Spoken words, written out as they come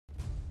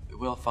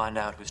will find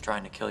out who's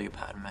trying to kill you,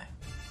 Padme.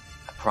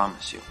 I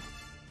promise you.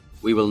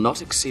 We will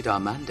not exceed our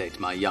mandate,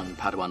 my young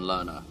Padawan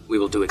learner. We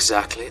will do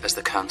exactly as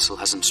the Council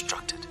has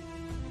instructed.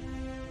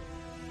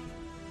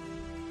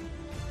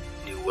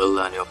 You will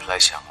learn your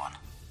place, young one.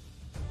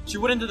 She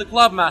went into the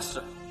club,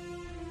 Master.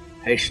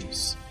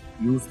 Patience.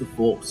 Use the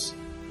Force.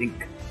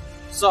 Think.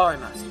 Sorry,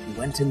 Master. You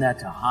went in there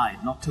to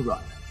hide, not to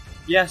run.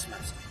 Yes,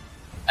 Master.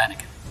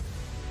 Anakin,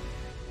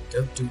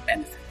 don't do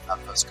anything without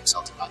first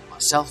consulting either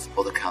myself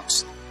or the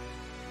Council.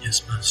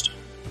 Yes, Master.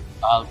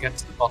 I'll get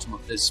to the bottom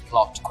of this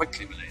plot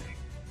quickly, milady.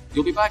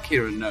 You'll be back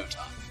here in no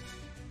time.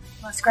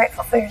 Most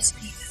grateful for your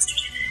speed, Mr.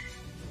 Jedi.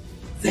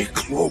 They're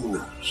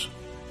cloners.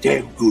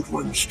 Damn good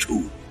ones,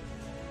 too.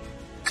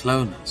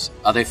 Cloners?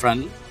 Are they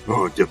friendly?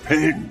 Oh, it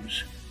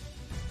depends.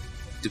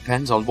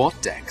 Depends on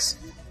what, Dex?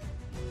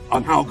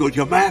 On how good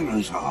your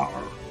manners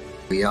are.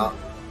 We are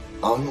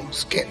on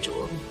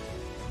schedule.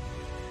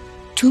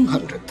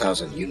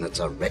 200,000 units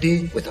are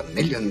ready, with 1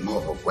 million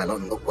more well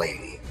on the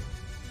way.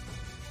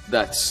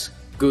 That's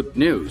good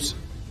news.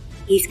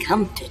 He's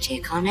come to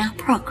check on our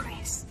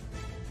progress.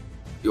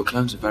 Your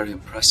clones are very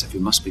impressive. You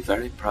must be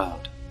very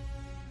proud.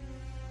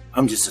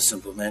 I'm just a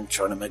simple man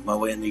trying to make my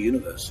way in the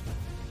universe.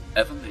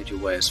 Ever made your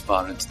way as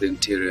far into the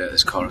interior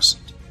as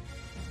Coruscant?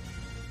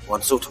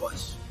 Once or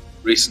twice.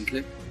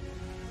 Recently?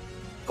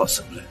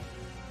 Possibly.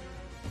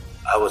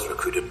 I was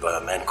recruited by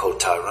a man called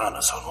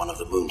Tyrannus on one of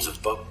the moons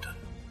of Bogdan.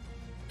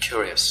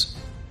 Curious.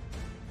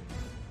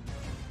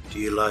 Do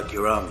you like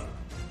your army?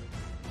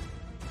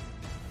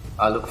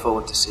 I look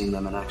forward to seeing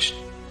them in action.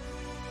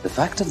 The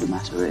fact of the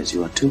matter is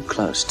you are too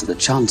close to the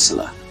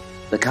Chancellor.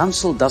 The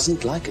Council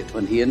doesn't like it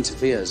when he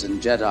interferes in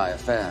Jedi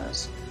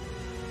affairs.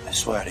 I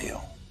swear to you,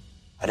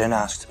 I didn't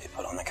ask to be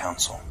put on the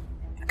Council.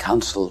 The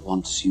Council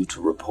wants you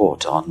to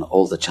report on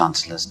all the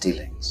Chancellor's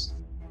dealings.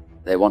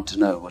 They want to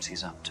know what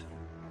he's up to.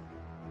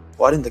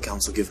 Why didn't the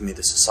Council give me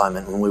this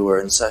assignment when we were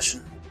in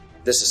session?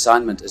 This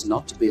assignment is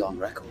not to be on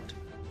record.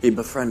 He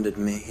befriended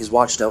me. He's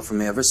watched out for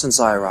me ever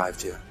since I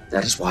arrived here.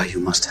 That is why you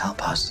must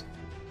help us.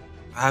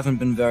 I haven't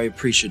been very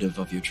appreciative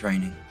of your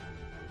training.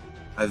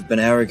 I've been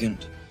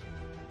arrogant,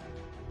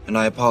 and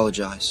I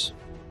apologize.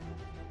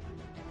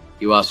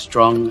 You are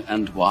strong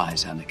and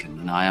wise,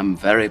 Anakin, and I am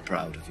very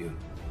proud of you.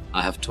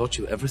 I have taught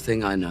you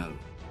everything I know,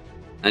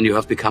 and you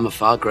have become a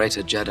far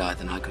greater Jedi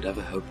than I could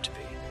ever hope to be.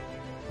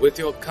 With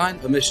your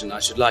kind permission, I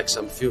should like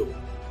some fuel,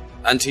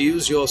 and to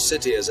use your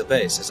city as a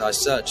base as I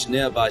search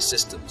nearby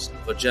systems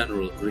for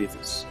General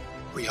Grievous.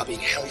 We are being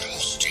held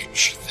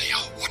hostage. They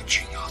are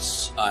watching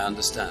us. I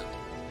understand.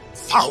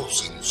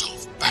 Thousands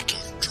of battle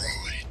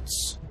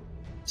droids.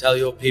 Tell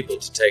your people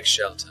to take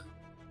shelter.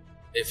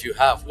 If you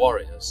have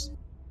warriors,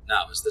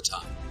 now is the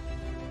time.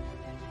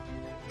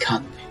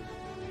 Can't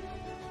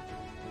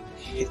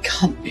be. It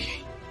can't be.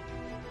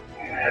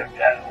 You have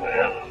done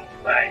well,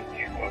 my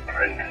new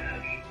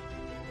apprentice.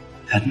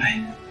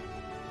 Padme.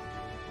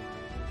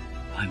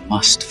 I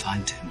must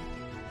find him.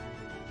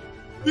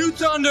 You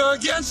turned her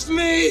against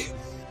me!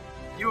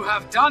 You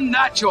have done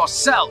that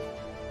yourself!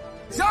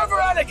 It's over,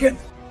 Anakin!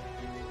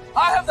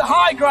 I have the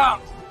high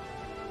ground!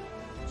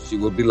 She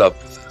will be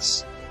loved with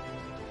us.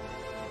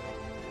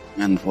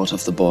 And what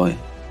of the boy?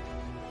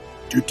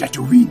 To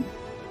Tatooine.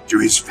 To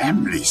his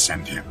family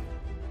send him.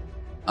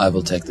 I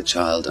will take the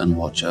child and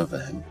watch over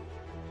him.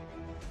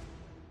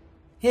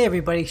 Hey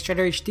everybody,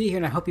 Strider HD here,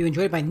 and I hope you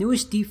enjoyed my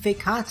newest deepfake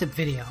concept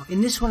video.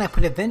 In this one I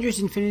put Avengers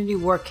Infinity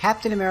War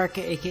Captain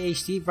America aka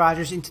Steve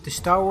Rogers into the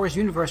Star Wars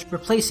universe,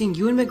 replacing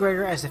Ewan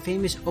McGregor as the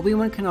famous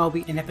Obi-Wan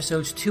Kenobi in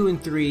episodes 2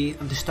 and 3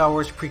 of the Star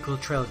Wars prequel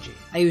trilogy.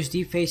 I used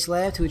DeepFakes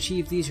Lab to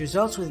achieve these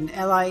results with an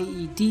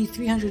LIED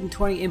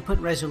 320 input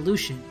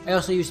resolution. I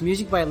also used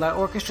music by La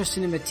Orchestra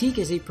Cinematique,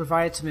 as they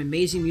provided some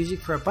amazing music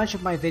for a bunch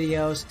of my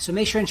videos, so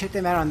make sure and check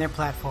them out on their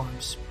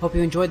platforms. Hope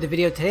you enjoyed the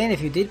video today, and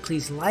if you did,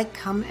 please like,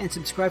 comment, and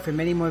subscribe for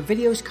many more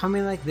videos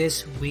coming like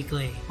this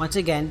weekly. Once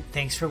again,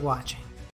 thanks for watching.